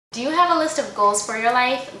Do you have a list of goals for your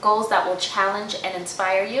life? Goals that will challenge and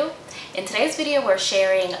inspire you? In today's video, we're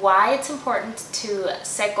sharing why it's important to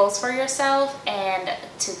set goals for yourself and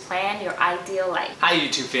to plan your ideal life. Hi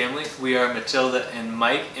YouTube family, we are Mathilda and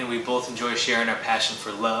Mike, and we both enjoy sharing our passion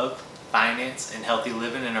for love, finance, and healthy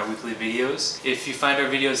living in our weekly videos. If you find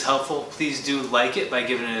our videos helpful, please do like it by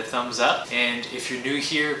giving it a thumbs up. And if you're new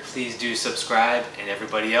here, please do subscribe, and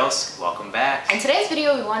everybody else, welcome back. In today's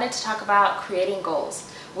video, we wanted to talk about creating goals.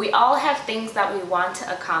 We all have things that we want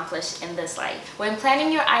to accomplish in this life. When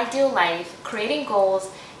planning your ideal life, creating goals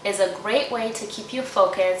is a great way to keep you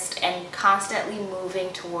focused and constantly moving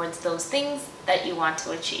towards those things that you want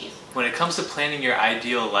to achieve. When it comes to planning your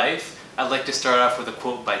ideal life, I'd like to start off with a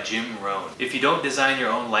quote by Jim Rohn. If you don't design your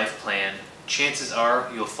own life plan, chances are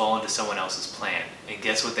you'll fall into someone else's plan. And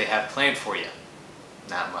guess what they have planned for you?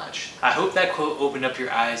 Not much. I hope that quote opened up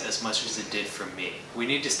your eyes as much as it did for me. We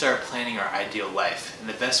need to start planning our ideal life, and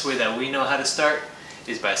the best way that we know how to start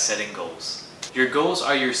is by setting goals. Your goals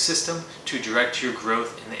are your system to direct your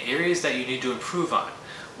growth in the areas that you need to improve on.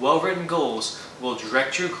 Well-written goals will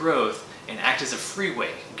direct your growth and act as a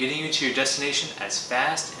freeway, getting you to your destination as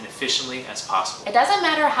fast and efficiently as possible. It doesn't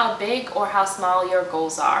matter how big or how small your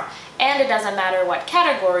goals are, and it doesn't matter what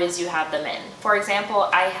categories you have them in. For example,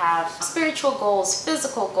 I have spiritual goals,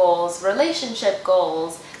 physical goals, relationship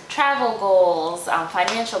goals, travel goals,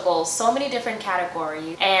 financial goals, so many different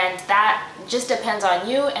categories, and that just depends on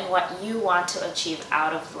you and what you want to achieve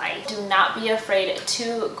out of life. Do not be afraid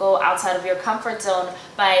to go outside of your comfort zone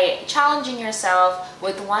by challenging yourself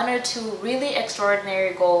with one or two really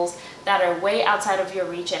extraordinary goals that are way outside of your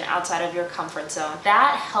reach and outside of your comfort zone.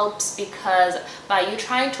 That helps because by you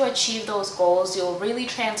trying to achieve those goals, you'll really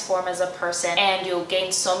transform as a person and you'll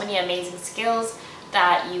gain so many amazing skills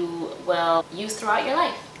that you will use throughout your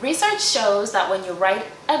life. Research shows that when you write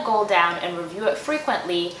a goal down and review it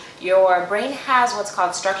frequently, your brain has what's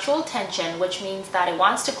called structural tension, which means that it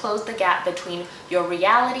wants to close the gap between your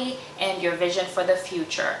reality and your vision for the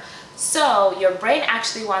future. So your brain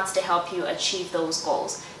actually wants to help you achieve those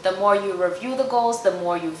goals. The more you review the goals, the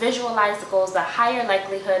more you visualize the goals, the higher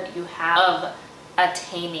likelihood you have of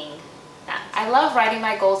attaining them. I love writing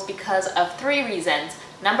my goals because of three reasons.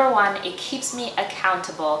 Number one, it keeps me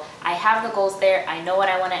accountable. I have the goals there, I know what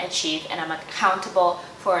I want to achieve, and I'm accountable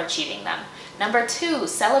for achieving them. Number two,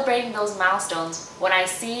 celebrating those milestones. When I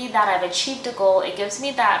see that I've achieved a goal, it gives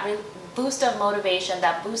me that boost of motivation,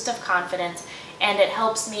 that boost of confidence, and it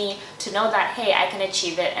helps me to know that, hey, I can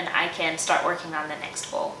achieve it and I can start working on the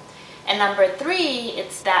next goal. And number three,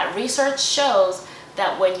 it's that research shows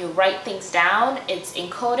that when you write things down, it's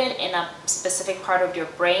encoded in a specific part of your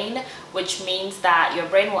brain, which means that your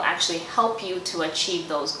brain will actually help you to achieve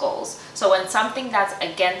those goals. So when something that's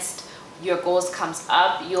against your goals comes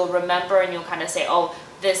up, you'll remember and you'll kind of say, oh,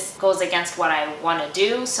 this goes against what I want to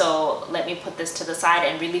do, so let me put this to the side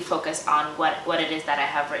and really focus on what it is that I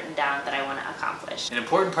have written down that I want to accomplish. An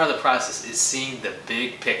important part of the process is seeing the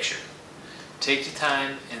big picture. Take the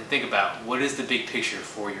time and think about what is the big picture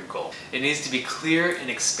for your goal. It needs to be clear and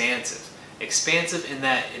expansive. Expansive in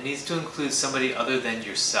that it needs to include somebody other than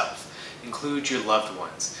yourself. Include your loved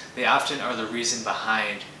ones. They often are the reason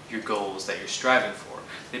behind your goals that you're striving for.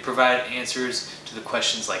 They provide answers to the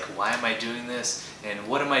questions like, why am I doing this? And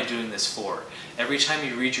what am I doing this for? Every time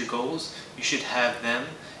you read your goals, you should have them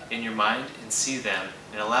in your mind and see them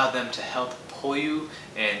and allow them to help pull you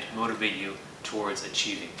and motivate you towards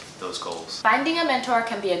achieving those goals. Finding a mentor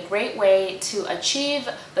can be a great way to achieve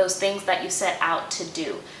those things that you set out to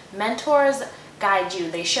do. Mentors guide you,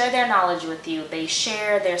 they share their knowledge with you, they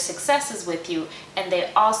share their successes with you, and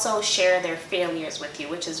they also share their failures with you,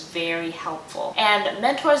 which is very helpful. And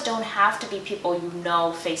mentors don't have to be people you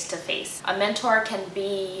know face to face. A mentor can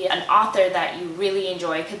be an author that you really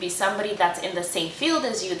enjoy. It could be somebody that's in the same field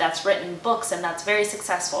as you, that's written books and that's very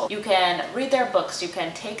successful. You can read their books, you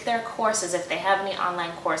can take their courses if they have any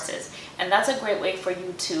online courses, and that's a great way for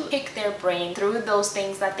you to pick their brain through those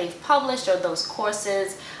things that they've published or those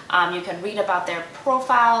courses. You can read about their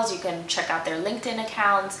profiles, you can check out their LinkedIn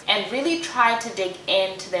accounts, and really try to dig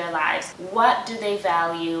into their lives. What do they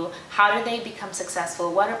value? How did they become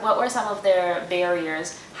successful? What were some of their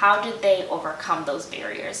barriers? How did they overcome those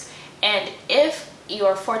barriers? And if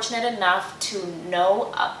you're fortunate enough to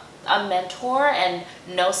know a mentor and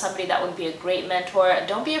know somebody that would be a great mentor,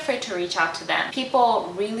 don't be afraid to reach out to them.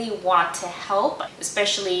 People really want to help,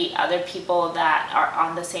 especially other people that are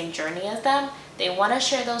on the same journey as them. They want to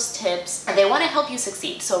share those tips and they want to help you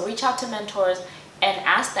succeed. So reach out to mentors and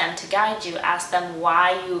ask them to guide you. Ask them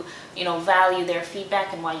why you value their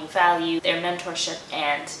feedback and why you value their mentorship,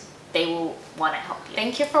 and they will want to help you.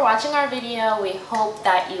 Thank you for watching our video. We hope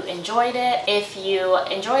that you enjoyed it. If you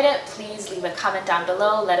enjoyed it, please leave a comment down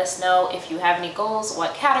below. Let us know if you have any goals,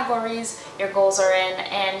 what categories your goals are in,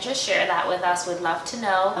 and just share that with us. We'd love to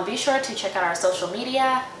know. Be sure to check out our social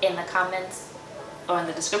media in the comments or in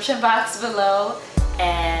the description box below.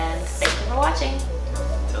 And thank you for watching.